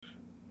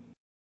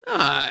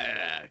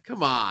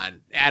Come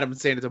on.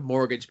 Adam's saying it's a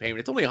mortgage payment.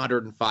 It's only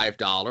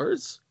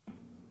 $105.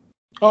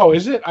 Oh,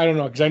 is it? I don't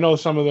know, because I know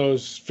some of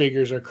those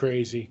figures are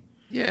crazy.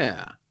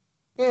 Yeah.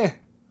 Eh.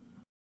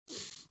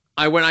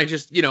 I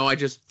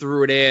just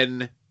threw it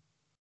in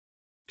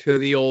to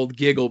the old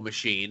giggle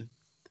machine.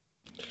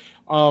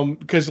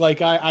 Because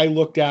like I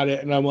looked at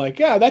it and I'm like,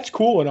 yeah, that's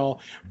cool and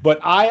all, but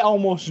I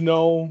almost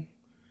know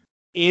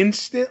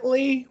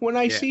instantly when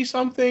I see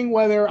something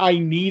whether I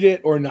need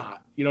it or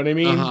not. You know what I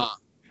mean? Uh-huh.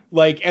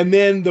 Like, and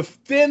then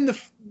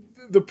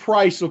the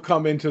price will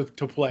come into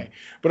play.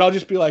 But I'll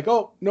just be like,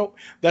 oh nope.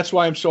 That's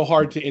why I'm so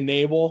hard to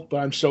enable, but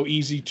I'm so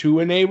easy to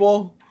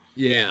enable.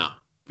 Yeah.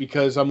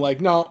 Because I'm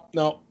like, no,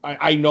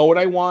 I know what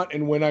I want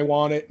and when I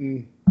want it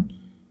and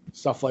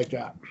stuff like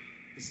that.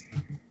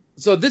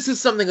 So this is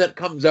something that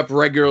comes up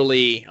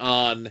regularly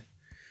on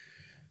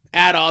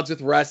At Odds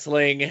with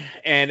Wrestling,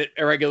 and it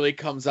regularly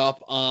comes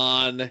up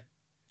on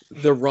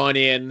the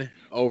Run-In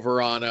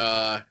over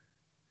on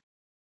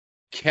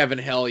Kevin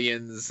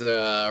Hellion's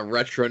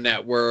Retro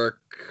Network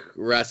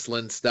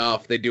wrestling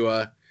stuff. They do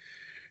a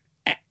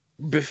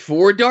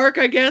before dark,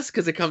 I guess,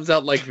 because it comes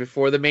out like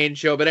before the main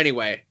show. But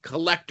anyway,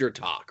 collector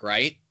talk,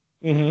 right?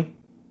 Mm-hmm.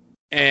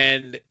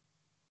 And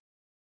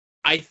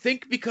I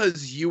think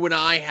because you and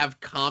I have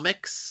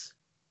comics,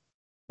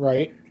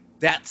 right,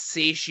 that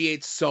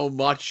satiates so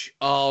much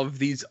of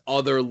these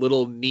other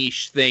little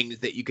niche things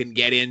that you can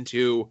get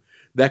into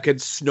that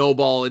could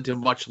snowball into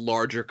much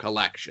larger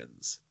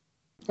collections.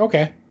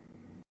 Okay.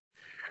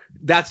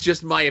 That's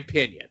just my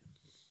opinion.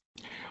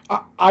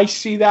 I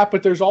see that,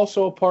 but there's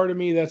also a part of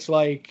me that's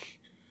like,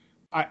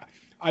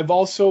 I've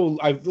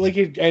like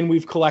it, and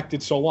we've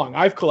collected so long.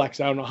 I've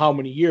collected I don't know how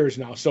many years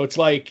now, so it's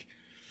like,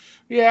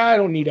 yeah, I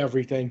don't need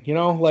everything,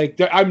 like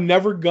I'm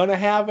never gonna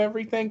have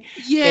everything.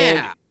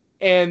 Yeah.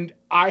 And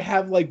I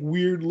have like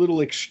weird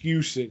little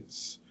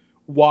excuses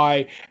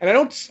why, and I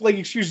don't like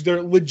excuses,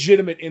 they're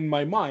legitimate in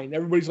my mind.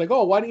 Everybody's like,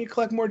 oh, why don't you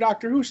collect more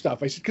Doctor Who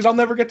stuff? I said, because I'll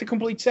never get the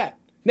complete set.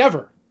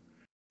 Never.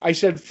 I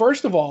said,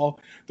 first of all,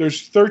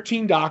 there's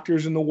 13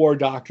 Doctors in the War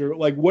Doctor,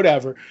 like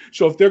whatever.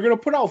 So if they're going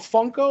to put out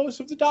Funkos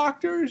of the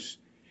Doctors,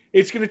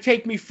 it's going to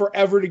take me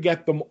forever to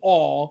get them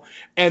all.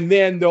 And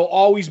then there'll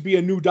always be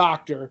a new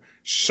Doctor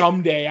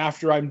someday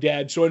after I'm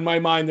dead. So in my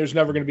mind, there's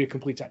never going to be a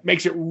complete set.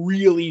 Makes it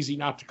real easy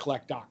not to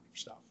collect Doctor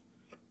stuff.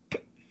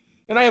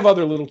 And I have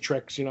other little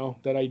tricks,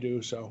 that I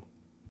do. So.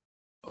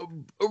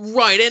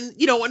 Right. And,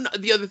 and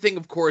the other thing,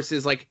 of course,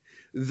 is like,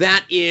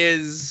 that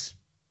is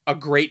a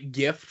great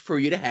gift for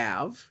you to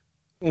have.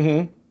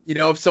 Mm-hmm.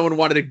 If someone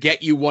wanted to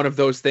get you one of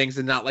those things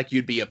and not like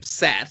you'd be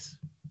upset.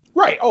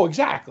 Right. Oh,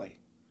 exactly.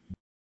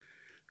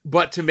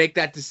 But to make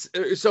that,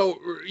 so,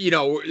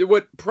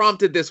 what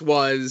prompted this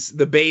was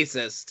the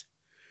bassist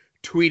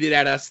tweeted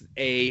at us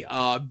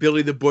a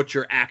Billy the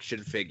Butcher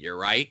action figure,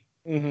 right?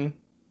 Mm-hmm.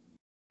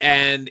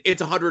 And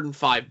it's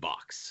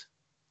 $105,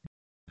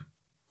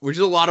 which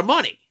is a lot of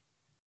money.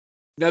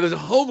 Now there's a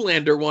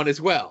Homelander one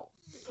as well.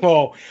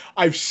 Oh,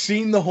 I've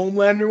seen the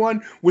Homelander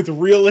one with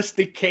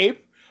realistic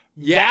cape.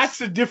 Yes.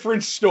 That's a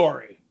different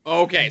story.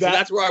 Okay, so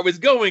that's where I was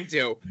going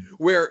to,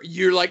 where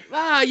you're like,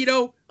 I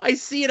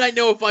see it, I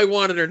know if I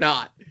want it or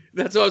not.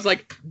 That's why I was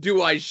like,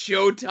 do I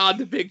show Todd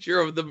the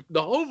picture of the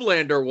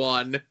Homelander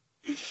one?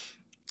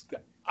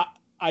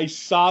 I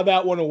saw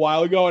that one a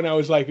while ago, and I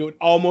was like, it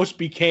almost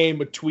became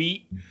a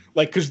tweet,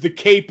 like, because the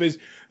cape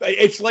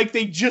it's like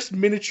they just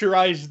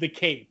miniaturized the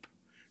cape.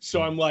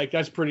 So I'm like,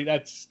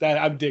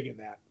 I'm digging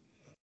that.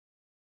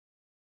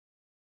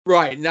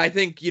 Right, and I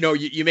think,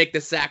 you make the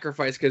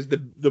sacrifice because the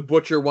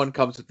Butcher one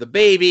comes with the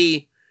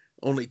baby,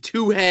 only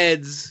 2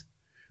 heads,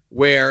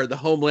 where the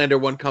Homelander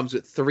one comes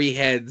with 3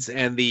 heads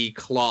and the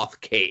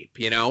cloth cape,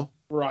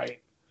 Right.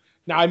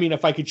 Now, I mean,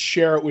 if I could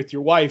share it with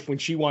your wife when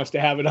she wants to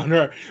have it on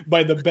her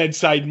by the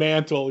bedside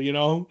mantle,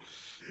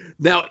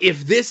 Now,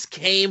 if this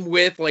came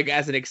with, like,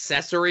 as an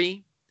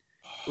accessory,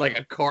 like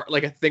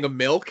a thing of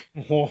milk,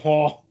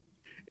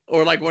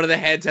 or like one of the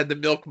heads had the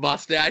milk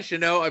mustache, I'd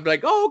be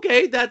like, oh,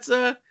 okay, that's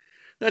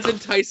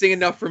enticing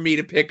enough for me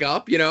to pick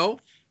up,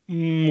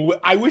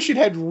 I wish it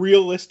had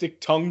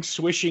realistic tongue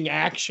swishing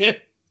action.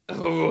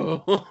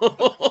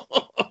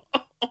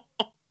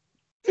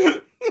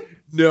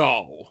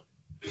 No.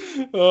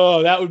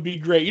 Oh, that would be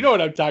great. You know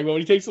what I'm talking about.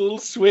 When he takes a little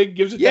swig,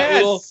 gives it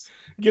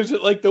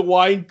like the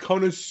wine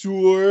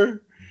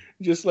connoisseur,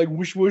 just like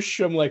whoosh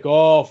whoosh. I'm like,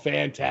 oh,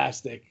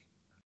 fantastic.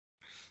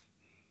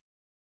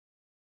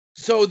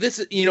 So this,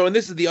 and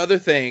this is the other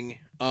thing,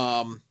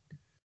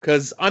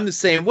 because I'm the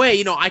same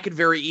way. I could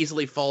very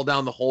easily fall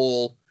down the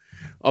hole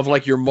of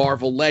like your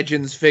Marvel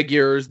Legends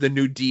figures, the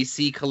new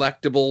DC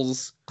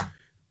collectibles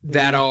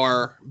that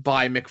are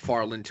by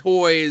McFarlane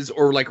Toys,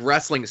 or like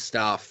wrestling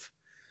stuff.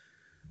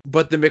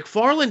 But the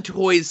McFarlane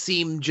Toys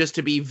seem just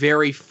to be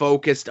very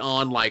focused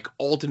on like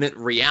alternate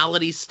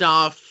reality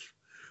stuff,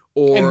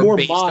 or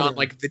based on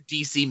like the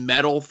DC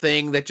metal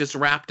thing that just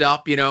wrapped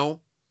up,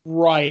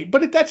 Right,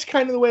 but that's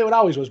kind of the way it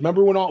always was.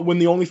 Remember when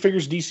the only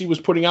figures DC was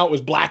putting out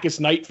was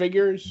Blackest Night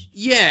figures?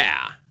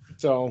 Yeah.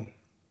 So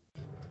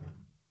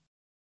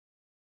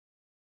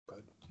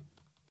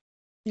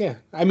Yeah,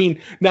 I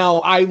mean, now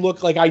I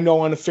look like I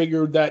know on a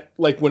figure that,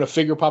 like, when a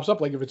figure pops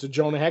up, like if it's a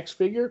Jonah Hex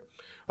figure,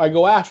 I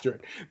go after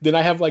it. Then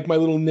I have like my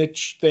little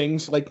niche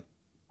things, like,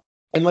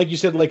 and like you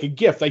said, like a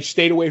gift. I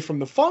stayed away from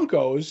the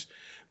Funkos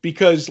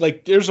because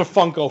like there's a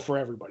Funko for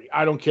everybody.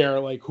 I don't care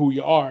like who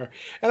you are,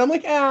 and I'm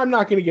like, I'm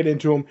not gonna get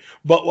into them.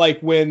 But like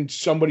when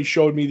somebody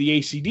showed me the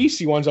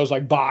AC/DC ones, I was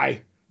like,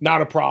 buy. Not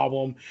a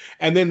problem.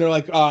 And then they're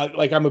like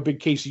I'm a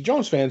big Casey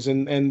Jones fans,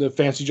 and the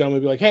fancy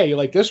gentleman would be like, hey, you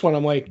like this one?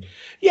 I'm like,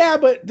 yeah,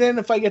 but then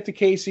if I get to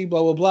Casey,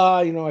 blah blah blah,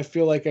 I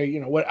feel like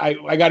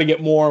I got to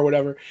get more or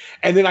whatever.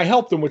 And then I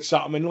helped them with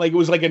something, and like it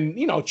was like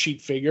a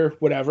cheap figure,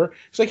 whatever.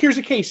 It's like, here's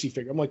a Casey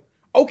figure. I'm like,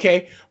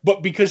 okay,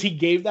 but because he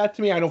gave that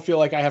to me, I don't feel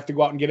like I have to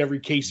go out and get every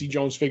Casey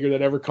Jones figure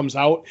that ever comes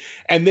out.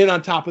 And then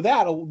on top of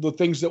that, the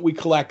things that we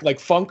collect, like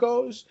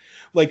Funkos,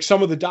 like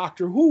some of the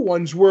Doctor Who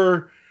ones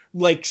were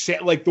like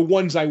the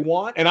ones I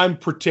want, and I'm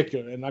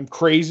particular and I'm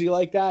crazy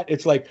like that.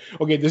 It's like,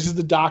 okay, this is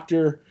the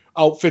Doctor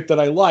outfit that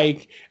I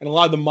like, and a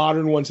lot of the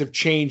modern ones have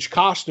changed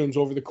costumes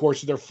over the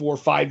course of their 4 or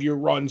 5 year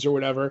runs or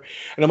whatever.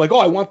 And I'm like, oh,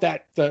 I want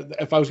that.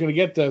 If I was going to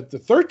get the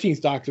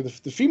 13th Doctor, the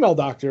female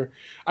Doctor,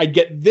 I'd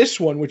get this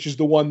one, which is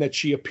the one that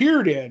she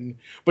appeared in,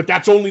 but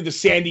that's only the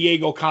San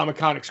Diego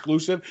Comic-Con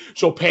exclusive.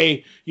 So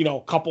pay,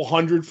 a couple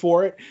 $100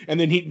 for it. And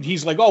then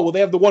he's like, oh, well, they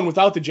have the one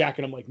without the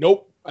jacket. I'm like,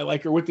 nope, I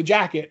like her with the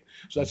jacket.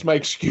 So that's my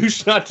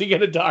excuse not to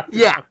get a Doctor.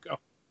 Yeah.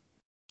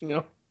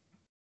 Funko.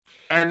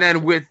 And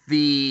then with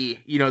the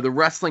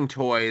wrestling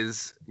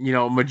toys,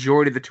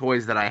 majority of the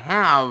toys that I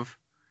have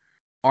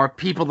are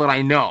people that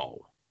I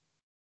know.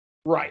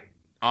 Right.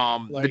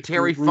 The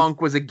Terry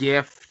Funk was a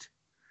gift.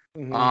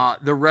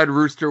 Mm-hmm. The Red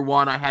Rooster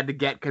one I had to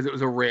get because it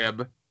was a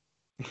rib.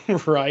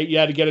 Right. You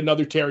had to get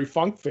another Terry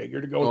Funk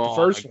figure to go with the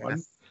first one.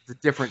 It's a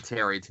different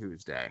Terry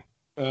Tuesday.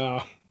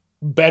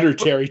 Better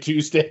Terry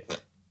Tuesday.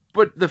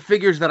 But the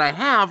figures that I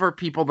have are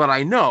people that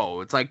I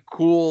know. It's like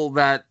cool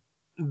that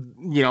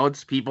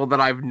it's people that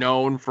I've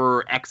known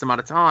for X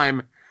amount of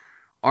time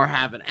are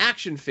having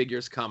action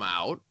figures come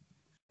out.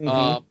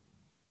 Mm-hmm.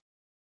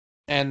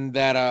 And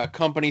that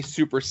company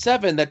Super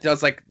 7 that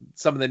does like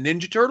some of the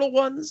Ninja Turtle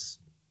ones.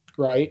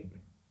 Right.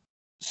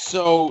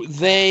 So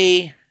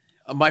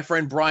my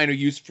friend Brian, who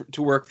used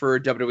to work for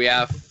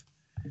WWF,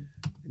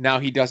 now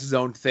he does his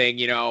own thing,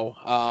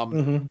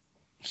 mm-hmm.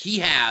 He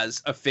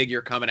has a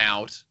figure coming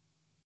out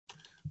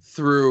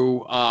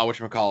through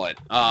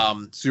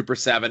Super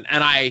 7,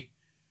 and I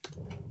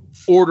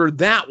ordered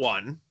that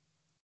one,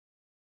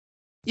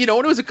 and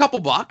it was a couple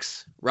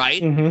bucks,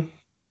 right? Mm-hmm.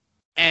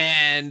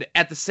 And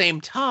at the same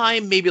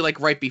time, maybe like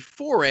right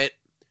before it,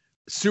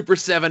 Super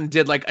 7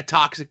 did like a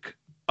Toxic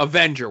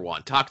Avenger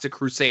one, Toxic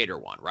Crusader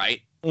one,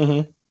 right?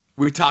 Mm-hmm.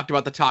 We talked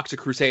about the Toxic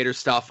Crusader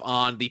stuff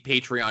on the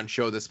Patreon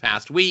show this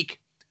past week,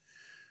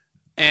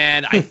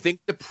 and I think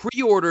the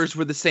pre-orders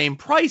were the same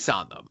price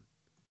on them.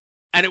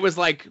 And it was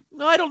like,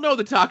 I don't know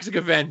the Toxic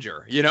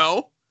Avenger,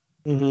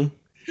 Mm-hmm.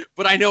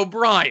 But I know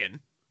Brian.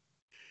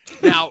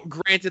 Now,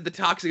 granted, the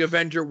Toxic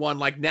Avenger one,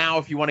 like now,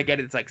 if you want to get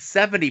it, it's like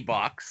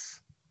 $70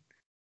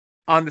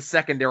 on the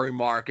secondary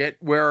market,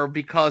 where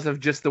because of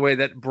just the way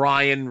that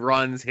Brian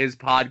runs his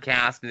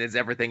podcast and his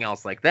everything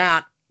else like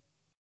that,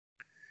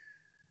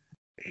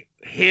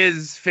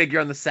 his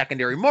figure on the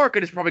secondary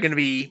market is probably going to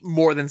be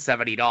more than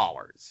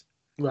 $70.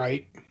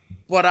 Right.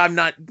 But I'm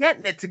not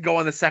getting it to go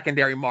on the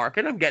secondary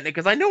market. I'm getting it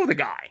because I know the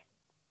guy.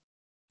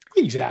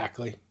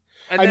 Exactly.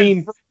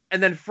 And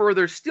then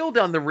further still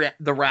down the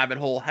rabbit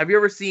hole, have you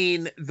ever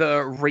seen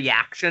the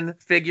Reaction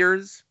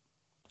figures?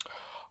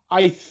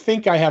 I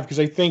think I have, because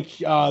I think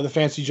the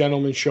fancy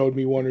gentleman showed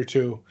me one or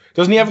two.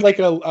 Doesn't he have like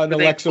an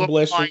Alexa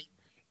Bliss? Like,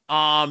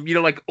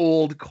 like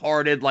old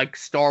carded like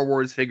Star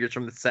Wars figures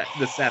from the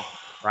set,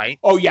 right?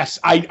 Oh yes,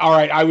 all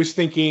right. I was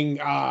thinking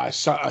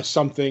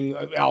something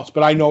else,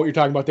 but I know what you're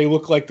talking about. They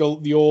look like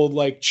the old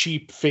like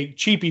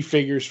cheapy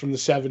figures from the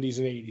 70s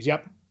and 80s.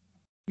 Yep.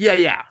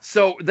 Yeah.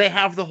 So they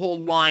have the whole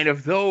line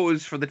of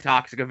those for the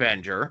Toxic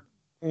Avenger,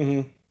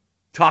 mm-hmm.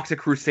 Toxic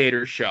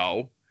Crusader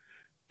show,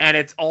 and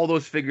it's all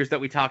those figures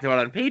that we talked about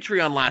on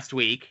Patreon last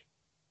week.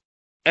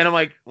 And I'm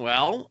like,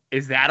 well,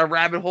 is that a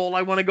rabbit hole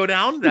I want to go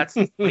down? That's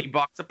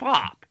 $20 a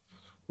pop.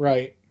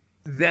 Right.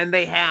 Then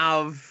they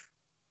have.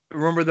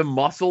 Remember the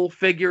muscle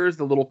figures,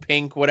 the little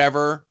pink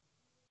whatever?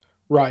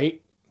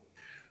 Right.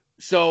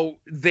 So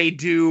they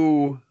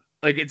do,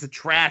 like, it's a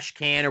trash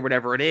can or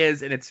whatever it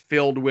is, and it's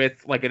filled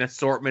with, like, an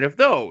assortment of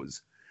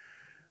those.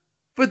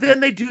 But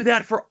then they do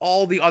that for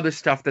all the other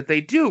stuff that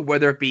they do,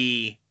 whether it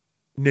be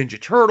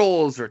Ninja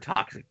Turtles or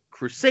Toxic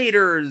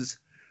Crusaders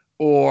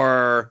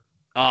or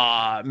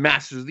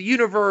Masters of the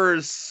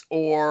Universe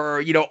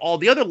or, all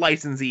the other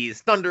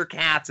licensees,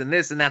 Thundercats and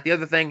this and that, the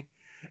other thing.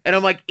 And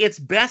I'm like, it's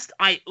best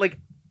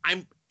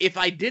if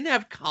I didn't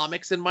have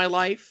comics in my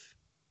life,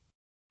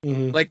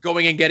 mm-hmm. like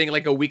going and getting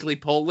like a weekly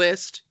pull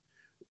list,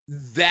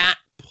 that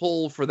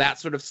pull for that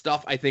sort of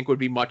stuff I think would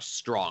be much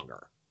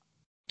stronger.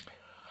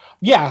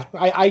 Yeah,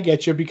 I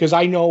get you, because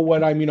I know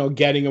what I'm,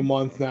 getting a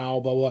month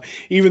now, blah, blah.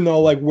 Even though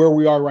like where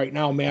we are right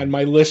now, man,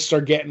 my lists are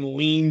getting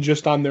lean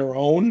just on their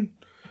own.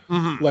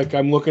 Like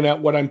I'm looking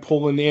at what I'm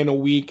pulling in a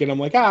week and I'm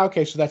like,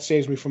 okay, so that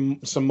saves me from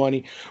some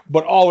money.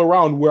 But all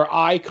around where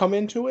I come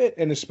into it,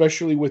 and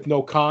especially with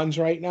no cons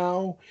right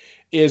now,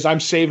 is I'm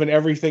saving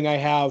everything I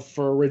have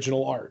for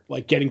original art,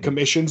 like getting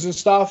commissions and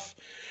stuff.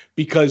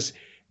 Because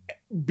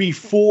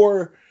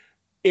before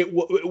it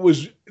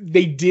was,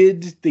 they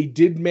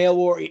did mail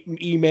or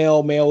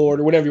email, mail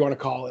order, whatever you want to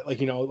call it. Like,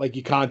 like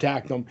you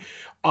contact them.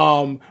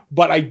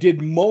 But I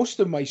did most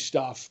of my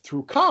stuff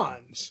through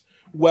cons.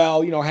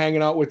 Well,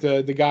 hanging out with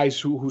the guys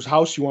whose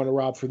house you want to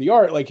rob for the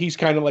art, like he's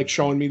kind of like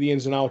showing me the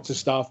ins and outs of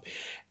stuff.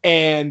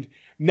 And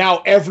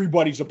now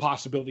everybody's a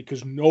possibility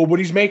because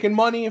nobody's making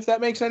money, if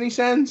that makes any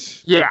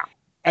sense. Yeah.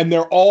 And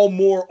they're all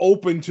more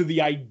open to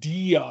the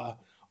idea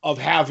of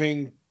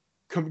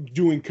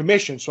doing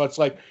commissions. So it's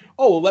like,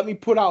 oh, well, let me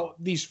put out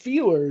these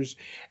feelers.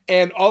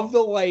 And of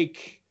the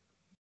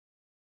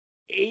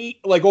 8,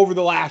 over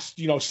the last,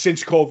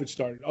 since COVID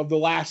started, of the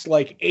last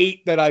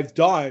 8 that I've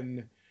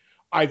done,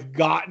 I've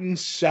gotten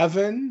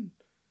 7,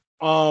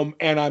 and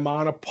I'm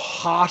on a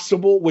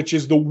possible, which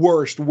is the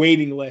worst,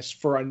 waiting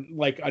list for a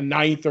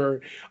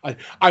 9th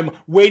I'm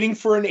waiting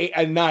for a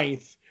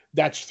 9th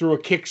that's through a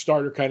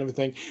Kickstarter kind of a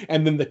thing.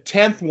 And then the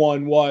 10th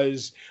one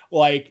was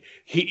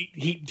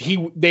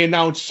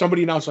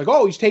somebody announced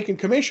oh, he's taking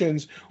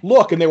commissions.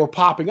 Look, and they were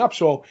popping up.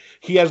 So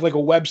he has a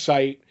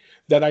website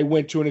that I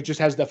went to and it just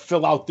has to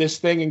fill out this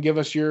thing and give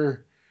us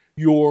your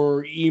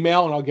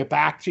email and I'll get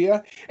back to you.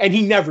 And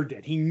he never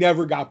did. He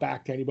never got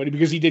back to anybody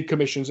because he did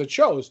commissions at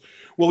shows.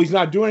 Well, he's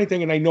not doing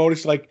anything. And I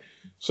noticed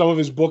some of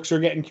his books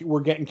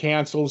were getting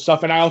canceled and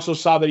stuff. And I also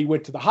saw that he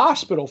went to the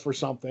hospital for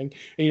something.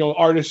 And,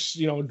 artists,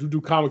 who do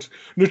comics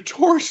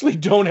notoriously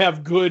don't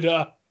have good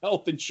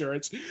health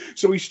insurance.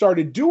 So he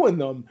started doing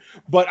them,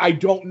 but I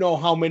don't know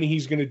how many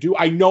he's going to do.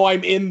 I know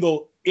I'm in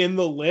the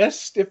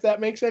list, if that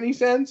makes any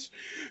sense.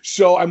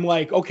 So I'm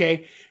like,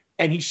 okay.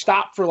 And he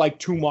stopped for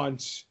 2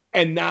 months.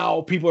 And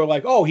now people are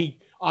like, oh, he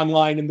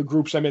online in the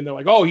groups I'm in. They're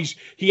like, oh,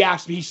 he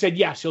asked me. He said,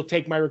 yes, he'll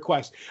take my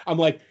request. I'm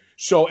like,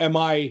 so am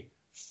I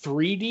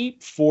 3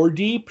 deep, 4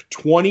 deep,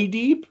 20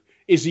 deep?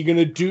 Is he going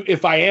to do,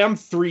 if I am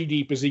 3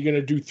 deep, is he going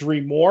to do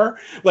 3 more?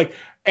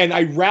 And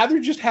I'd rather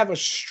just have a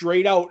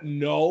straight out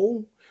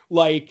no,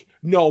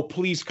 no,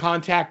 please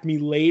contact me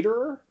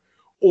later,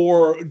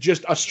 or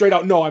just a straight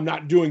out, no, I'm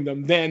not doing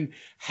them, than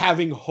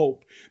having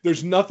hope.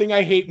 There's nothing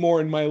I hate more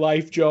in my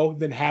life, Joe,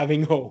 than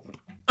having hope.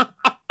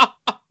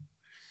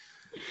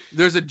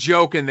 There's a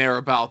joke in there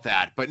about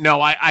that, but no,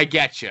 I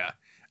get you.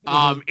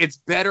 It's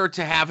better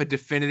to have a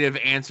definitive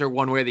answer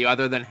one way or the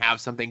other than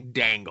have something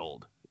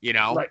dangled,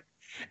 Right.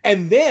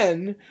 And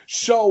then,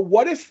 so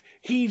what if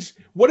he's,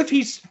 going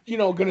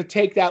to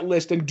take that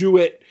list and do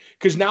it?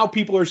 Because now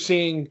people are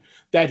seeing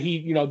that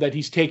that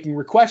he's taking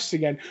requests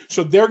again.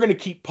 So they're going to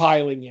keep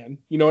piling in.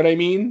 You know what I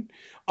mean?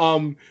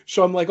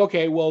 So I'm like,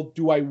 okay, well,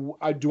 do I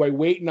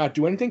wait and not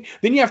do anything?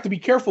 Then you have to be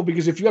careful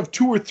because if you have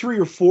 2 or 3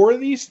 or 4 of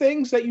these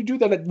things that you do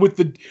that with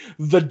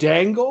the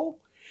dangle,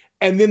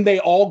 and then they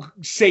all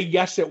say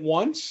yes at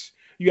once,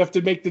 you have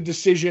to make the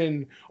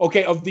decision,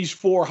 okay, of these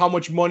 4, how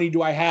much money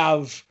do I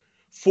have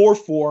for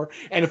 4?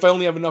 And if I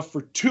only have enough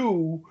for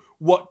 2,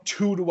 what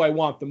 2 do I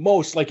want the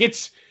most?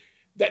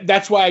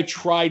 That's why I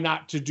try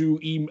not to do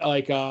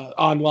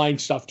online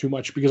stuff too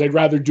much, because I'd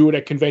rather do it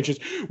at conventions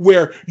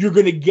where you're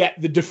going to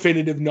get the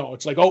definitive no.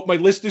 It's oh, my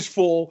list is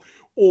full,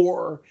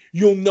 or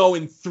you'll know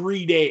in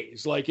 3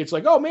 days. It's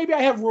oh, maybe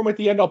I have room at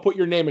the end. I'll put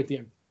your name at the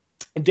end.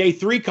 And day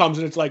 3 comes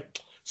and it's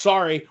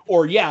sorry,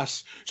 or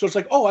yes. So it's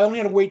oh, I only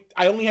had to wait.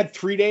 I only had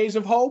 3 days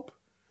of hope.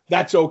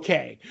 That's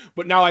okay.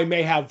 But now I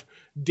may have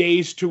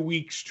days to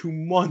weeks to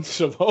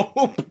months of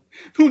hope.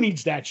 Who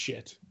needs that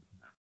shit?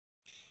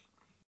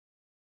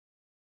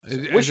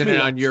 Isn't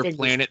it on your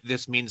planet,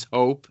 this means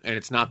hope, and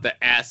it's not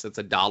the S, it's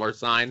a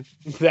 $sign?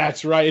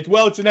 That's right.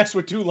 Well, it's an S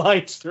with 2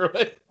 lines through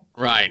it.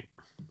 Right.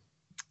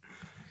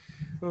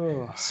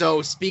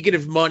 So, speaking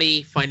of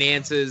money,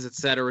 finances, et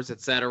cetera,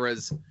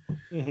 how's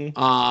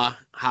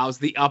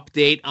the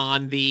update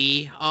on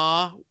the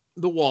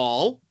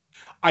wall?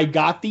 I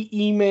got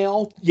the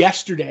email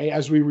yesterday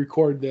as we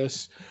record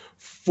this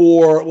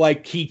for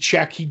he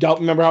checked.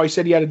 Remember how he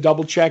said he had to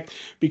double check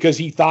because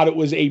he thought it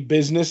was a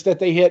business that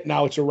they hit.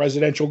 Now it's a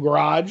residential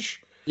garage.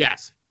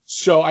 Yes.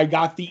 So I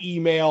got the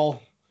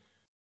email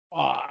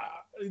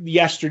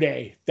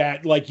yesterday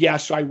that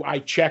yes, I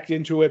checked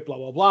into it, blah,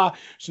 blah, blah.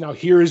 So now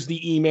here's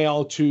the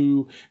email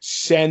to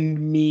send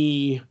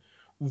me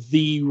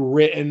the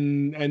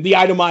written and the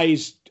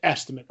itemized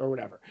estimate or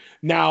whatever.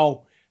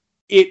 Now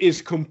it is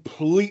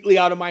completely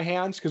out of my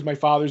hands because my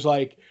father's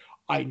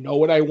I know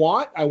what I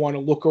want. I want to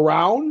look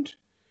around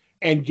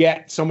and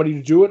get somebody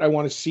to do it. I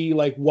want to see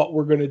what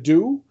we're going to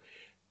do.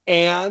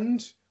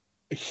 And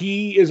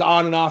he is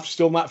on and off,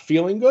 still not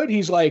feeling good.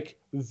 He's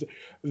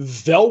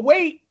they'll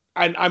wait.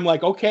 And I'm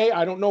okay,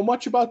 I don't know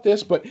much about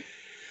this, but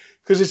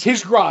because it's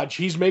his garage,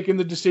 he's making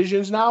the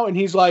decisions now. And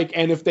he's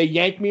and if they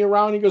yank me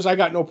around, he goes, I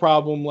got no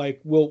problem.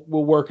 We'll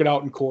work it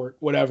out in court,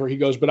 whatever. He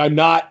goes, but I'm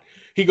not,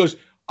 he goes,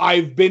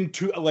 I've been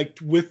to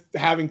with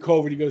having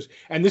COVID, he goes,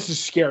 and this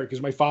is scary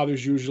because my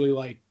father's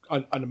usually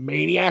on a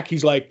maniac.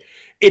 He's like,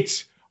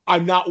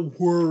 I'm not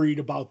worried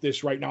about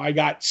this right now. I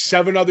got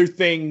 7 other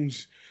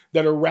things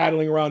that are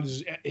rattling around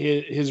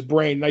his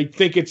brain. And I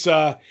think it's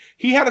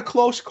he had a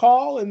close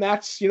call, and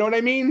that's, you know what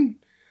I mean?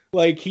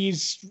 Like,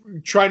 he's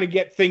trying to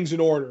get things in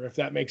order, if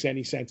that makes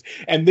any sense.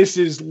 And this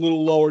is a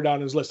little lower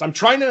down his list. I'm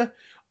trying to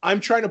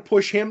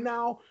push him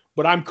now,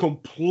 but I'm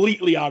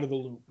completely out of the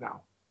loop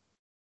now.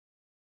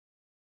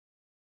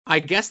 I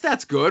guess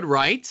that's good,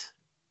 right?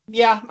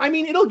 Yeah, I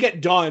mean, it'll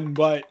get done,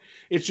 but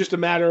it's just a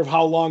matter of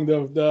how long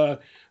the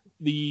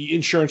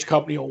insurance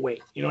company will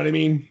wait. You know what I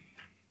mean?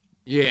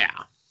 Yeah.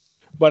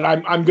 But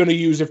I'm going to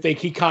use, if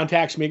he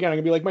contacts me again,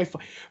 I'm going to be like,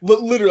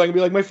 literally, I'm going to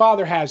be like, my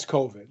father has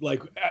COVID,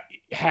 like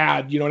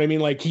you know what I mean?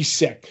 Like, he's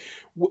sick.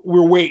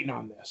 We're waiting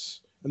on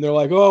this. And they're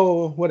like,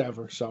 oh,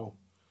 whatever. So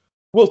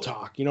we'll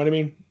talk. You know what I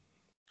mean?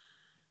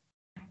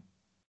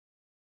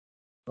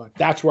 But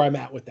that's where I'm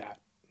at with that.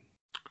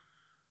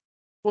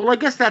 Well, I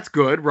guess that's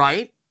good,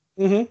 right?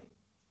 Mm-hmm.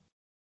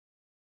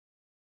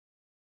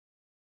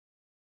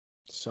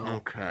 So.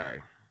 Okay.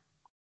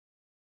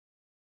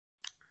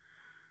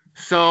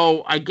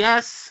 So I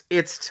guess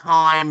it's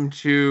time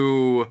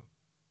to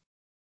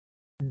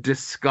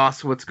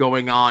discuss what's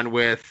going on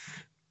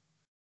with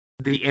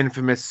the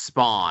infamous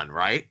Spawn,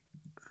 right?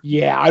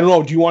 Yeah, I don't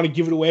know. Do you want to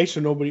give it away so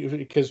nobody,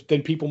 because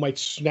then people might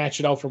snatch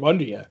it out from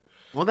under you?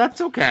 Well,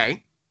 that's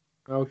okay.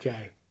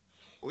 Okay.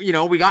 We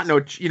got no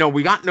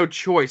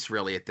choice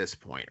really at this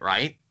point,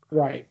 right?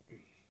 Right.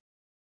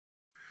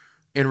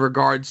 In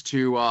regards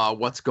to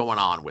what's going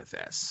on with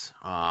this.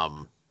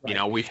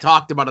 We've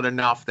talked about it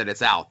enough that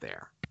it's out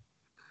there.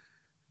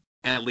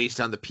 At least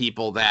on the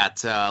people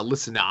that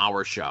listen to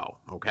our show,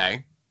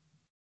 okay?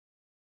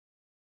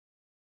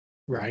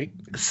 Right.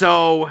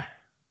 So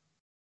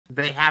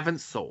they haven't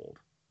sold,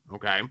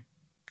 okay?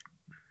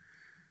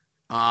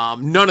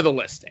 None of the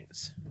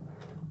listings.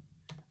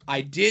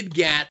 I did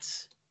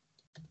get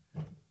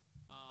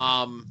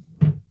a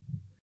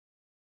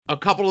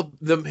couple of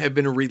them have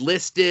been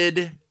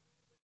relisted.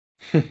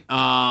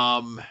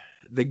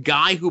 The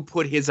guy who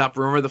put his up,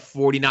 remember the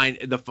 49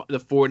 the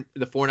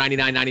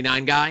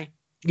 499.99 guy?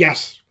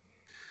 Yes.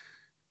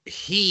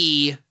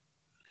 His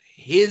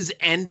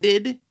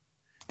ended,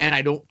 and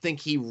I don't think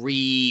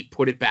he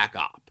put it back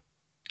up.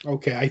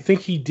 Okay, I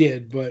think he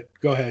did, but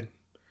go ahead.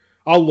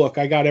 I'll look.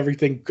 I got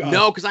everything.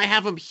 No, because I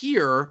have him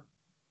here,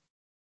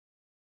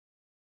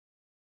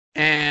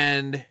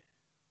 and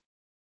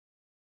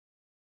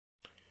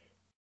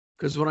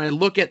because when I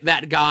look at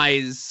that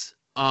guy's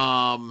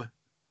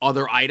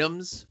other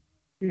items,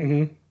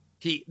 mm-hmm.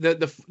 the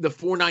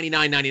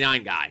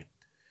 499.99 guy.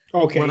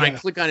 Okay. When I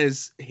click on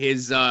his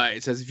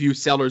it says view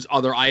seller's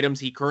other items.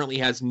 He currently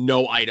has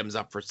no items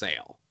up for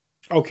sale.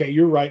 Okay,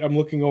 you're right. I'm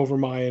looking over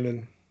mine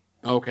and.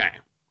 Okay.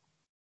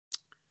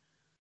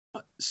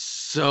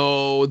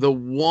 So the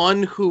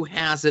one who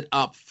has it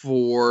up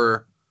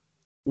for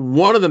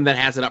one of them that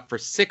has it up for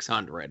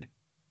 600.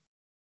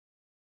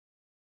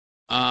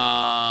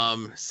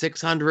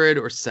 600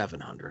 or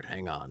 700.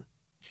 Hang on.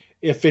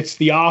 If it's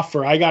the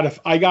offer, I got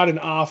an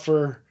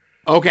offer.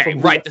 Okay,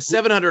 right. The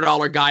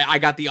 $700 guy, I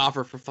got the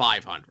offer for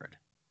 500.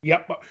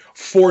 Yep,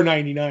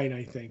 $499,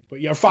 I think.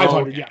 But yeah,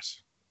 500, okay.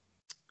 Yes.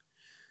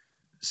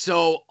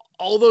 So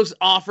all those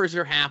offers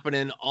are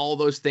happening. All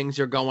those things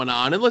are going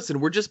on. And listen,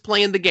 we're just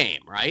playing the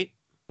game, right?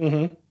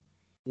 Mm-hmm.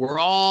 We're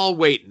all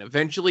waiting.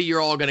 Eventually,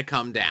 you're all going to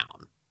come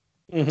down.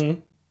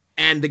 Mm-hmm.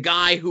 And the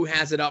guy who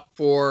has it up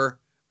for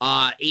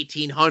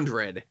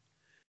 1,800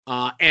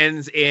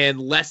 ends in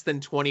less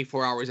than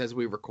 24 hours as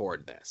we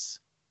record this.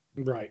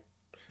 Right.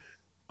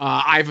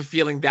 I have a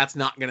feeling that's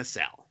not going to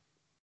sell.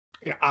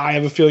 I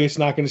have a feeling it's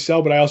not going to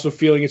sell, but I also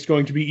feeling it's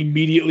going to be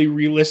immediately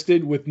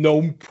relisted with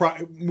no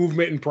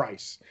movement in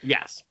price.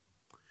 Yes.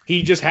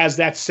 He just has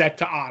that set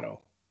to auto.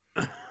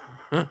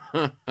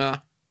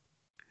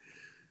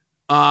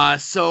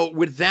 So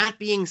with that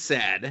being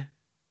said,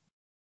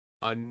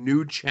 a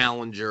new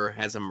challenger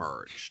has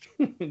emerged.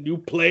 New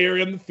player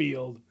in the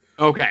field.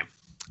 Okay.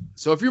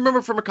 So if you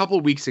remember from a couple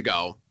of weeks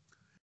ago,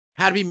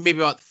 had to be maybe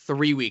about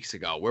 3 weeks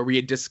ago, where we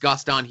had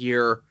discussed on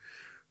here,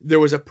 there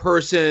was a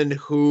person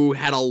who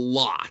had a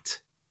lot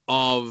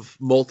of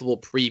multiple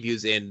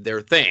previews in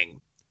their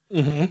thing.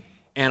 Mm-hmm.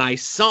 And I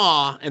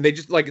saw, and they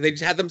just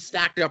had them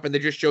stacked up, and they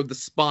just showed the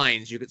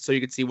spines. You could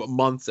see what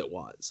months it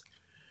was.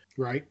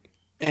 Right.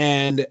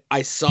 And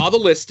I saw the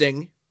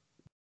listing.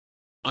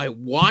 I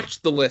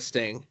watched the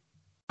listing.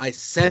 I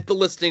sent the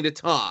listing to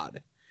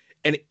Todd.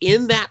 And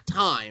in that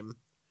time,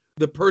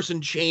 the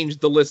person changed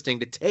the listing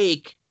to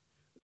take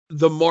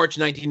the March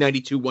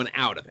 1992 one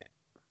out of it.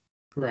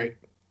 Right.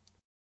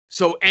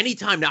 So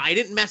anytime now, I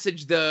didn't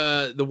message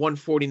the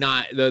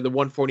 149 the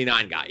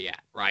 149 guy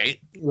yet,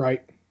 right?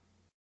 Right.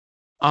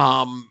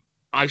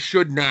 I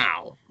should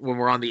now when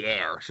we're on the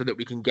air so that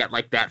we can get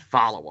like that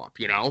follow up,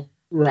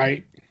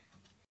 Right.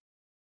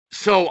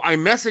 So I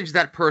messaged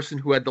that person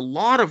who had the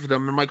lot of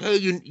them. I'm like, hey,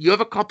 you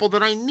have a couple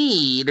that I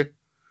need.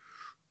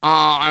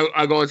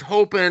 I was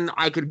hoping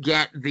I could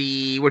get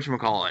the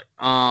whatchamacallit.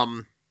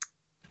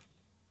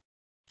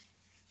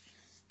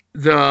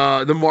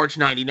 the March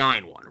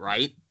 99 one,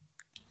 right?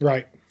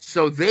 Right.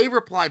 So they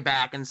reply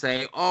back and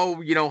say,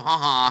 "Oh,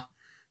 haha,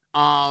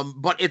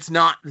 but it's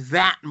not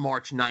that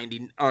March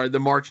 90 or the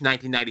March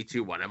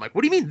 1992 one." I'm like,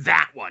 "What do you mean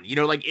that one?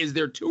 Like, is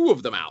there two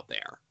of them out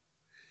there?"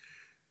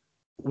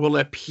 Well,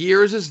 it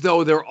appears as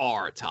though there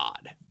are,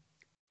 Todd.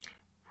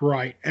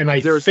 Right. And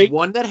there's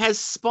one that has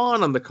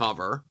Spawn on the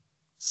cover,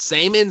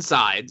 same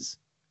insides,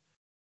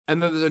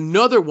 and then there's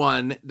another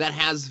one that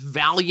has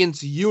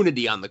Valiant's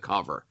Unity on the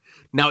cover.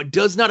 Now, it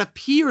does not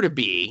appear to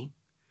be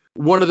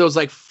one of those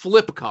like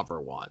flip cover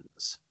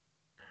ones.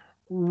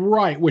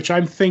 Right, which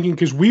I'm thinking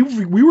because we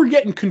were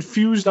getting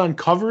confused on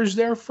covers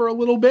there for a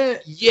little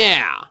bit.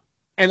 Yeah.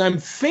 And I'm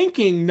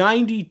thinking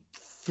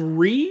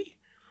 93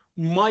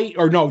 might,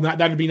 or no,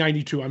 that'd be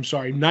 92. I'm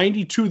sorry.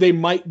 92, they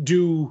might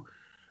do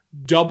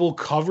double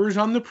covers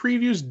on the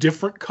previews,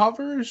 different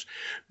covers,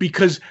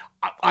 because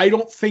I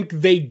don't think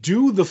they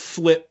do the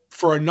flip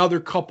for another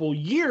couple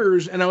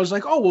years. And I was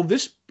like, oh, well,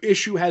 this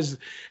issue has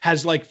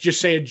like,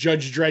 just say a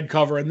Judge Dredd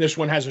cover and this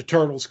one has a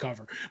Turtles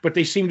cover, but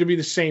they seem to be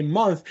the same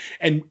month.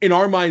 And in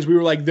our minds, we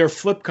were like, they're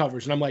flip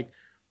covers. And I'm like,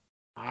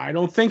 I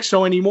don't think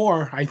so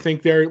anymore. I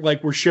think they're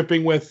like, we're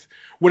shipping with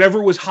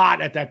whatever was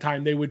hot at that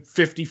time. They would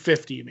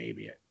 50-50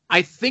 maybe it.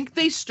 I think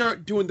they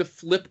start doing the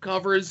flip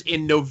covers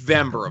in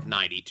November of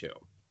 92.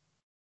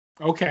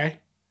 Okay.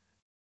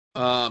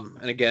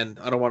 And again,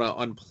 I don't want to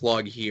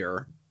unplug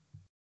here.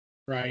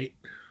 Right.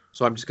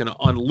 So I'm just going to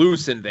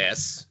unloosen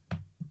this.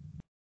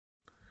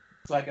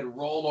 So I can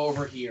roll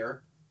over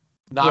here,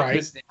 knock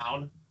this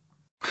down.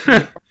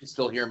 You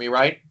still hear me,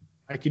 right?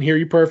 I can hear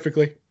you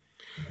perfectly.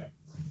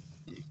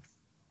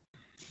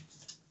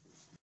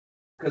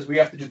 Because we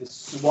have to do the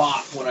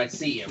swap when I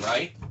see you,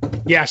 right?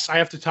 Yes, I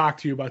have to talk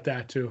to you about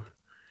that too.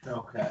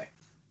 Okay.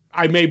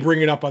 I may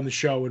bring it up on the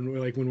show when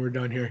we're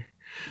done here.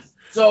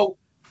 So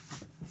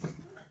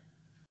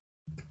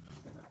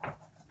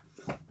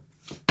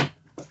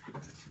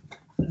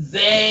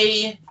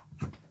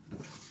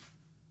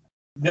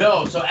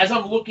so as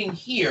I'm looking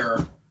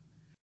here,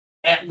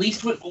 at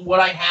least with what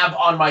I have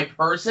on my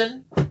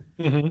person,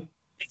 they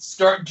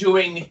start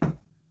doing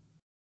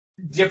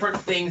different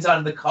things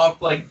on the cover.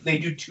 Like they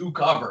do two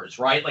covers,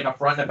 right? Like a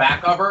front and a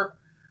back cover.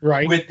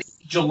 Right. With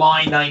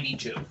July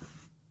 92.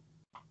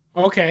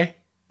 Okay.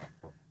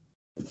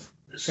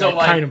 So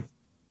like,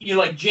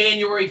 like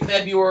January,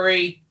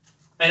 February,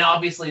 and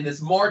obviously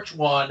this March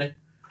one,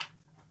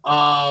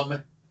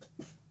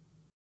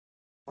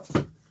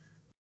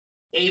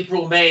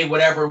 April, May,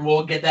 whatever,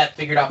 we'll get that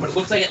figured out. But it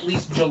looks like at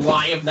least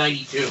July of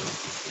 92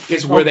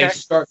 is where they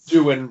start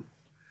doing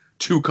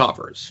two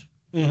covers.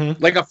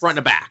 Like a front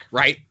and a back,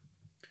 right?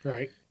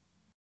 Right.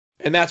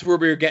 And that's where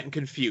we were getting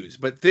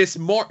confused. But this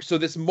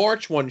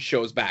March one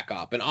shows back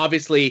up. And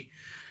obviously,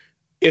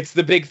 it's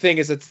the big thing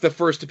is it's the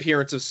first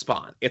appearance of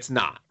Spawn. It's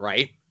not,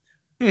 right?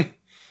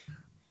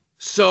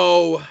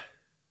 So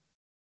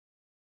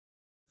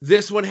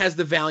this one has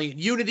the Valiant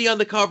Unity on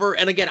the cover.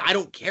 And again, I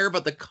don't care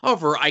about the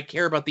cover. I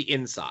care about the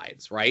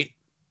insides, right?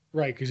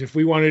 Right, because if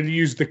we wanted to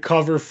use the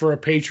cover for a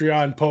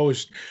Patreon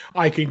post,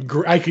 I could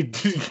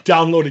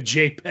download a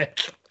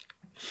JPEG.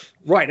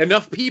 Right,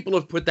 enough people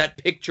have put that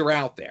picture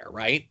out there,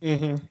 right?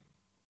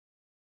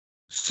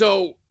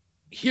 So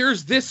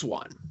here's this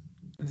one.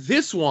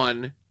 This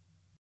one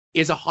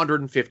is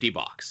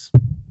 $150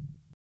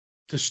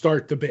 to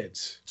start the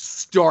bids.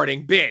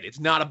 Starting bid. It's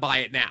not a buy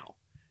it now.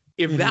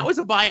 If that was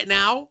a buy it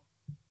now,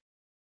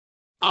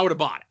 I would have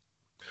bought it.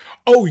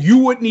 Oh, you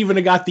wouldn't even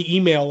have got the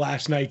email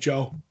last night,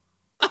 Joe.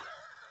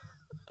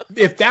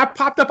 If that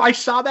popped up, I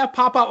saw that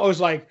pop up. I was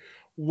like,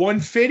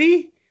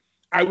 150?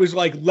 I was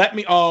like,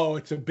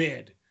 it's a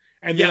bid.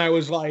 And then I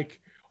was like,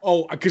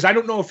 oh, because I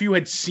don't know if you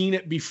had seen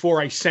it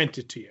before I sent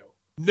it to you.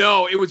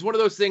 No, it was one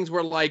of those things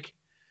where like,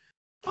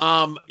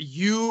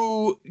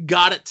 you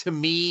got it to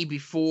me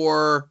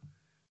before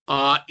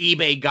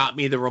eBay got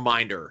me the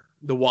reminder,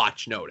 the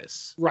watch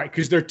notice. Right,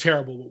 because they're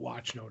terrible with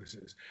watch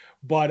notices.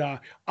 But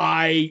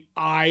I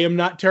am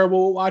not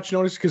terrible with watch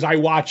notice because I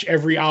watch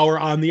every hour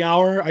on the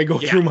hour. I go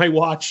through my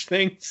watch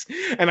things,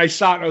 and I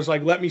saw it. And I was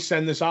like, let me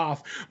send this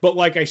off. But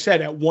like I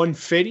said, at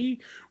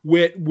 150,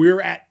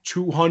 we're at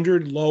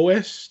 200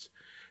 lowest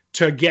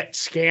to get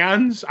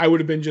scans. I would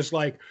have been just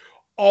like,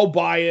 I'll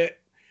buy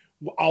it.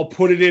 I'll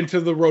put it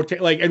into the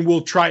rotate, and we'll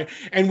try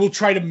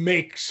to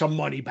make some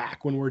money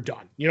back when we're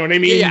done. You know what I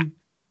mean? Yeah.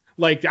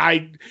 Like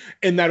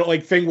in that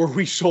like thing where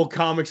we sold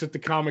comics at the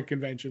comic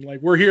convention.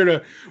 Like we're here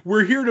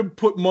to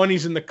put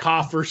monies in the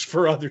coffers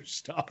for other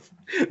stuff,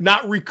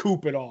 not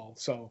recoup it all.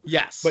 So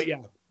yes, but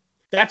yeah,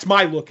 that's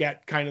my look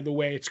at kind of the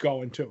way it's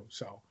going too.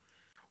 So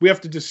we have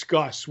to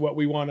discuss what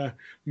we want to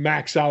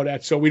max out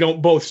at, so we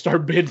don't both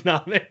start bidding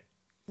on it.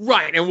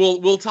 Right, and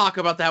we'll talk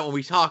about that when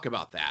we talk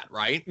about that,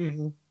 right?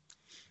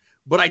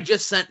 But I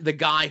just sent the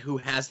guy who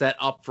has that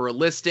up for a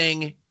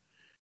listing.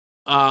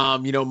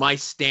 My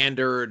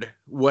standard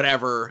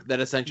whatever that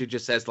essentially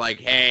just says like,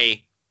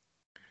 hey,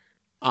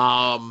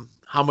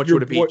 how much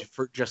would it be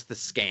for just the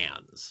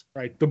scans?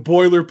 Right. The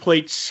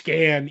boilerplate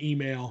scan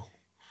email.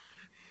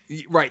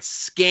 Right,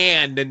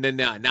 scanned and then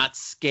not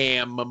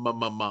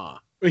scam.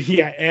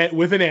 Yeah, and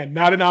with an N,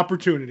 not an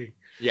opportunity.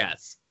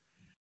 Yes.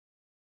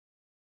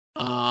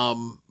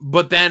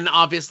 But then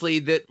obviously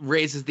that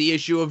raises the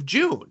issue of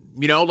June.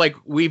 You know, like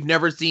we've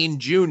never seen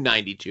June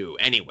 92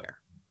 anywhere.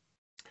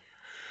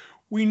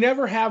 We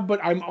never have, but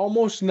I'm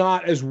almost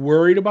not as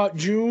worried about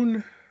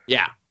June.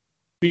 Yeah.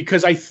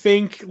 Because I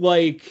think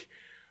like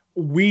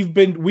we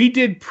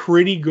did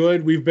pretty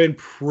good. We've been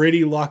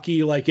pretty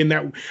lucky, like in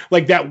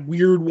that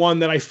weird one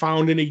that I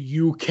found in a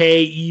UK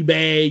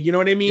eBay. You know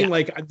what I mean? Yeah.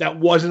 Like that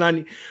wasn't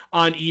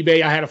on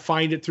eBay. I had to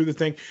find it through the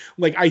thing.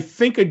 Like I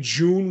think a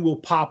June will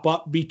pop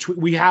up between.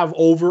 We have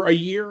over a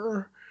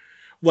year,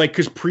 like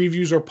because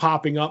previews are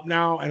popping up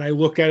now, and I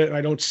look at it and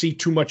I don't see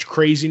too much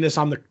craziness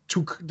on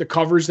the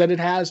covers that it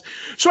has.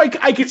 So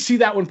I could see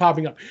that one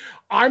popping up.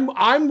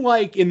 I'm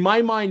like in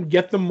my mind,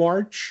 get the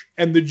March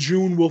and the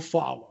June will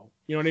follow.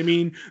 You know what I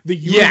mean? The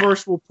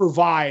universe will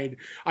provide.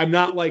 I'm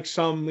not like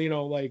some,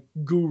 like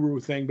guru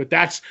thing, but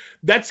that's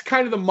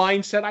kind of the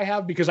mindset I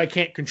have because I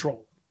can't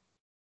control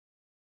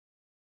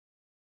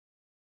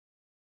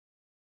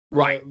it.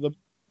 Right.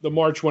 The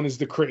March one is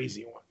the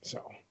crazy one.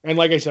 So, and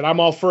like I said,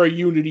 I'm all for a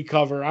Unity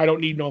cover. I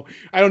don't need no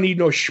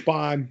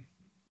Spawn.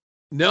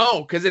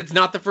 No, because it's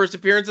not the first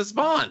appearance of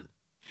Spawn.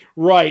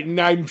 Right, and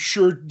I'm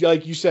sure,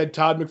 like you said,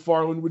 Todd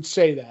McFarlane would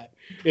say that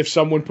if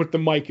someone put the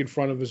mic in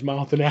front of his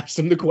mouth and asked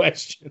him the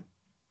question.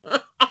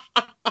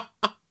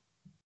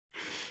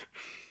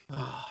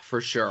 For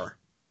sure.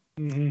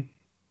 Mm-hmm.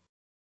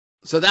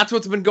 So that's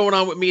what's been going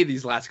on with me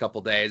these last couple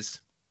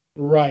days.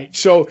 Right.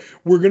 So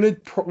we're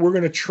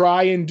gonna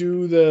try and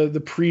do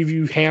the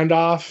preview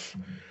handoff,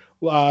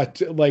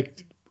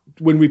 like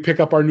when we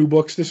pick up our new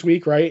books this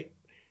week, right?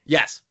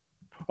 Yes.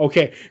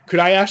 Okay. Could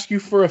I ask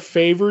you for a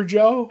favor,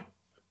 Joe?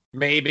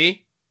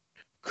 Maybe.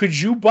 Could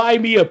you buy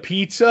me a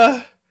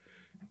pizza?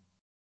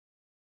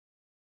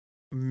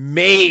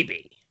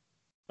 Maybe.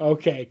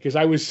 Okay, because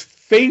I was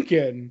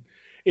thinking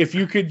if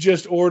you could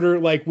just order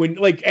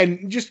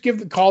and just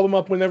call them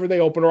up whenever they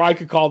open, or I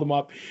could call them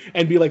up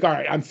and be like, all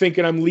right, I'm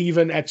thinking I'm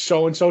leaving at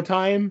so and so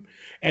time,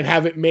 and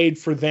have it made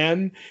for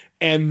then,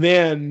 and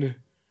then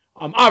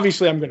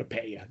obviously I'm gonna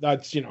pay you.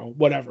 That's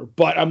whatever.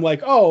 But I'm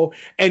like, oh,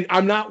 and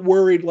I'm not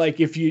worried like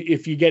if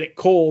you get it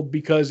cold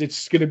because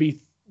it's gonna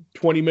be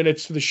 20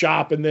 minutes to the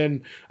shop and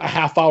then a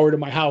half hour to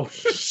my house.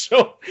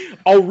 So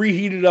I'll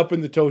reheat it up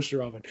in the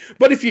toaster oven.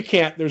 But if you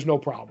can't, there's no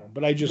problem.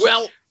 But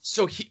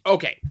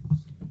okay.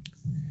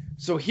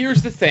 So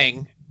here's the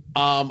thing.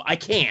 I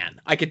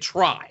could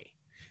try.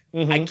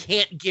 Mm-hmm. I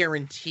can't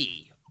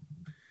guarantee.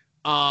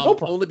 No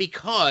problem. Only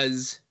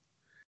because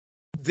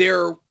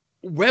their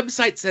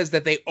website says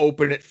that they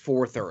open at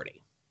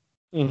 4:30.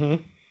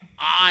 Mm-hmm.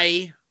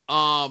 I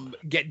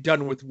get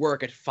done with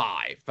work at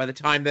 5. By the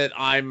time that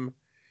I'm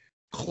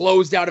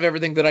closed out of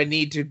everything that I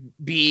need to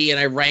be and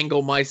I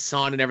wrangle my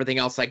son and everything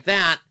else like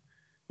that,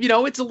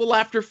 it's a little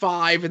after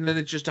 5 and then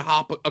it's just to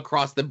hop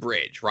across the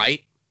bridge,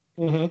 right?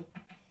 Mm-hmm.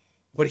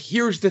 But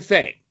here's the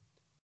thing.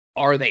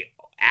 Are they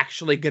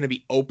actually going to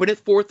be open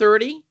at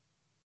 4:30?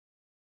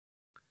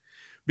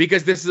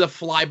 Because this is a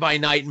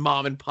fly-by-night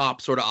mom and pop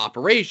sort of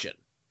operation.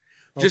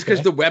 Just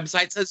because the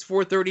website says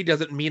 4:30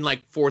 doesn't mean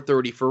like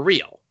 4:30 for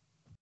real.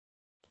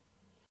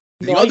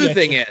 The other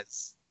thing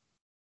is,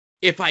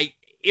 if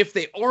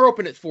they are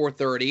open at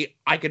 4:30,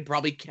 I could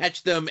probably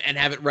catch them and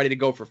have it ready to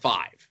go for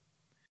 5.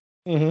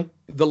 Mm-hmm.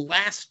 The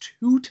last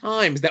 2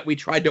 times that we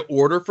tried to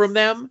order from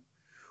them,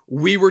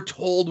 we were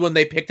told when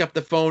they picked up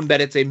the phone that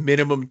it's a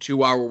minimum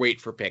 2-hour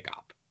wait for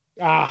pickup.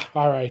 Ah,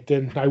 all right,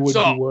 then I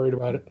wouldn't be worried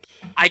about it.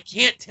 I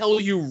can't tell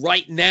you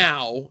right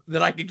now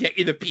that I could get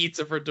you the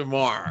pizza for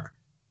tomorrow.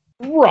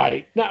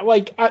 Right. Not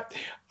like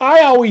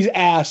I always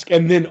ask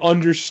and then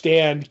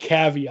understand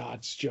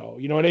caveats, Joe.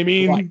 You know what I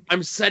mean? Right.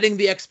 I'm setting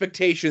the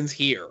expectations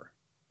here.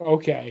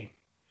 Okay.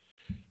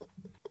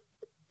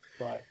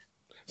 But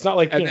it's not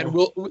like then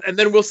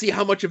we'll see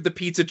how much of the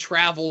pizza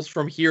travels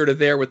from here to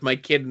there with my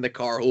kid in the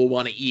car who will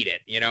want to eat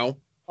it,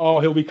 Oh,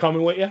 he'll be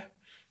coming with you?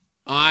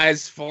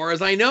 As far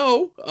as I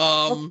know.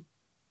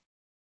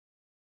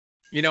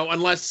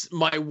 Unless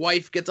my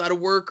wife gets out of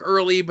work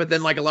early, but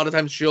then like a lot of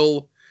times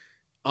so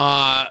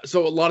a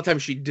lot of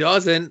times she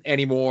doesn't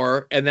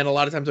anymore, and then a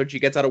lot of times when she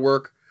gets out of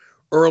work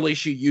early,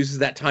 she uses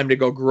that time to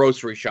go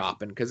grocery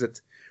shopping because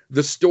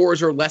the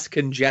stores are less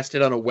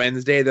congested on a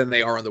Wednesday than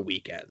they are on the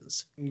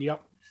weekends.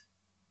 Yep.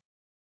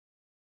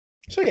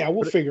 So yeah,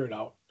 we'll figure it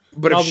out.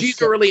 But if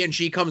she's early and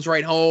she comes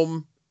right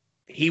home,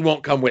 he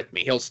won't come with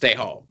me. He'll stay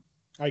home.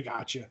 I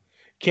got you.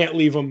 Can't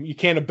leave him. You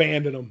can't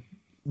abandon him.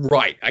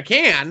 Right. I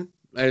can.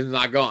 I'm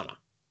not gonna.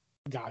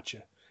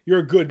 Gotcha. You're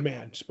a good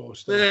man,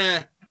 supposed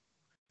to.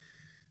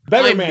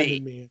 Better I'm man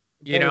than me.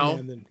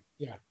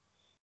 Yeah.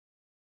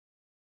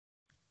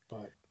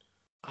 But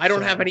I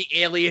don't have any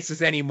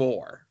aliases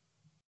anymore.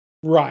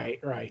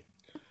 Right.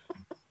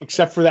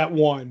 Except for that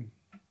one.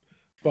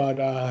 But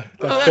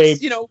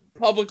that's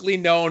publicly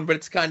known, but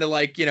it's kind of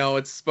like,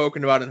 it's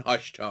spoken about in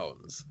hushed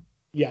tones.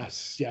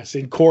 Yes,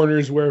 in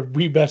corners where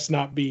we best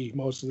not be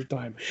most of the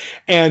time.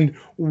 And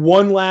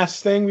one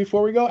last thing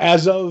before we go,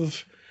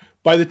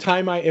 by the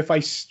time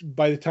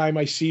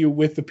I see you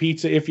with the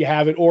pizza, if you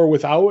have it or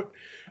without,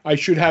 I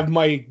should have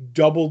my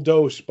double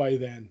dose by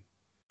then.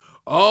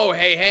 Oh,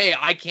 hey,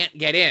 I can't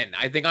get in.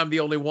 I think I'm the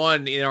only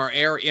one in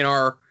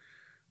our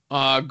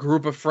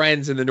group of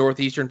friends in the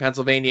northeastern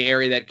Pennsylvania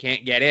area that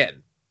can't get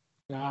in.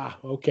 Ah,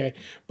 okay.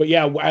 But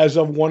yeah, as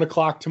of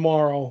 1:00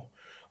 tomorrow,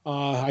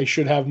 I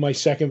should have my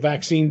second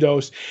vaccine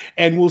dose,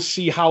 and we'll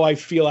see how I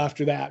feel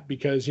after that,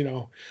 because,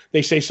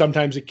 they say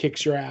sometimes it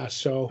kicks your ass.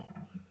 So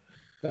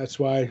that's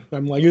why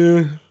I'm like,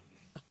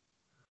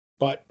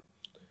 but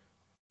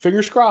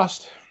fingers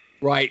crossed.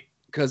 Right.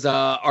 Because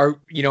our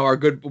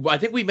good, I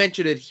think we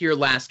mentioned it here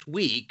last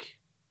week,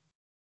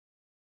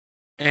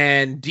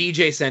 and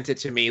DJ sent it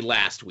to me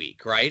last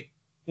week, right?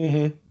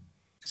 Mm-hmm.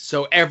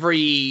 So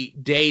every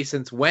day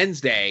since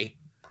Wednesday,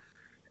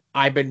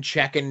 I've been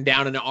checking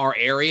down in our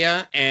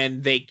area,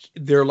 and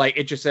they're like,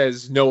 it just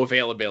says no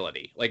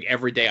availability. Like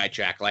every day I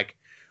check, like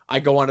I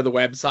go onto the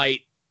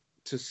website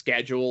to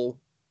schedule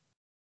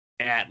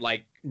at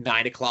like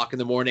 9:00 in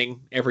the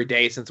morning every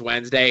day since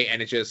Wednesday, and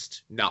it's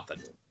just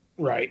nothing.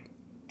 Right.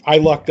 I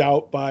lucked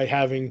out by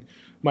having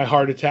my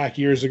heart attack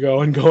years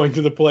ago and going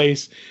to the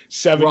place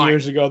 7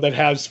 years ago that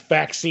has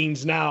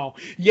vaccines now.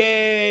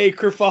 Yay,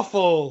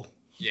 kerfuffle.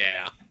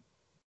 Yeah.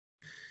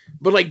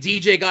 But like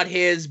DJ got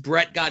his,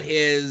 Brett got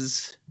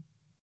his.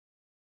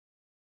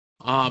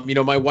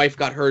 My wife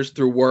got hers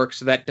through work,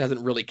 so that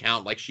doesn't really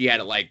count. Like she had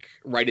it like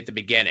right at the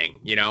beginning,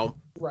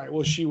 Right.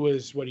 Well, she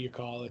was, what do you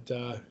call it?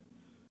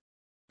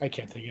 I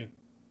can't think of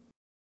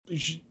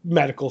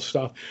medical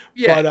stuff.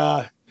 Yeah.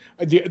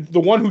 But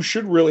the one who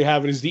should really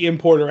have it is the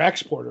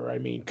importer-exporter. I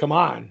mean, come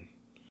on.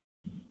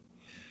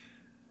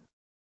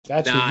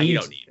 That's you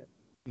don't need it.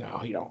 No,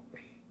 he don't.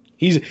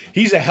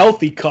 He's a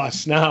healthy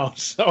cuss now,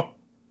 so.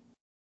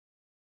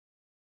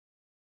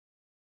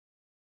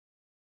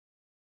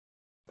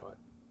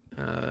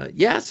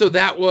 So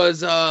that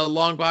was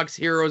Longbox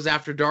Heroes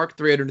After Dark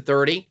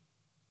 330.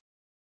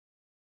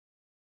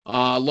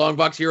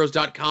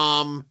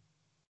 Longboxheroes.com,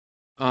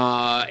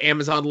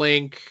 Amazon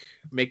link.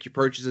 Make your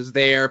purchases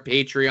there.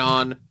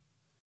 Patreon,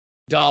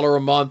 $1 a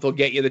month will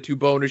get you the 2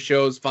 bonus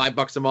shows.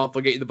 $5 a month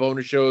will get you the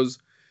bonus shows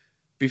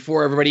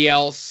before everybody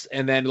else,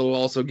 and then it'll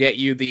also get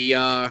you the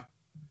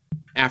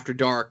After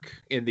Dark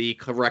in the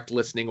correct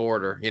listening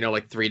order.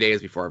 Like 3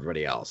 days before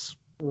everybody else.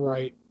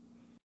 Right.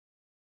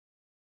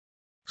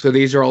 So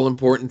these are all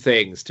important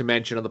things to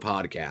mention on the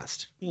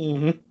podcast.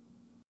 Mm-hmm.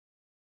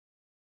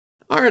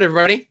 All right,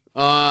 everybody.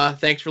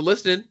 Thanks for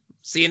listening.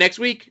 See you next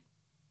week.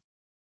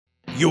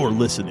 You're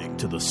listening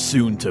to the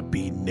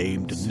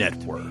soon-to-be-named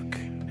network,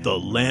 the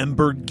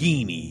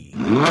Lamborghini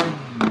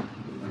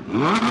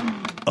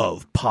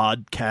of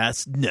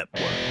Podcast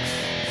Network.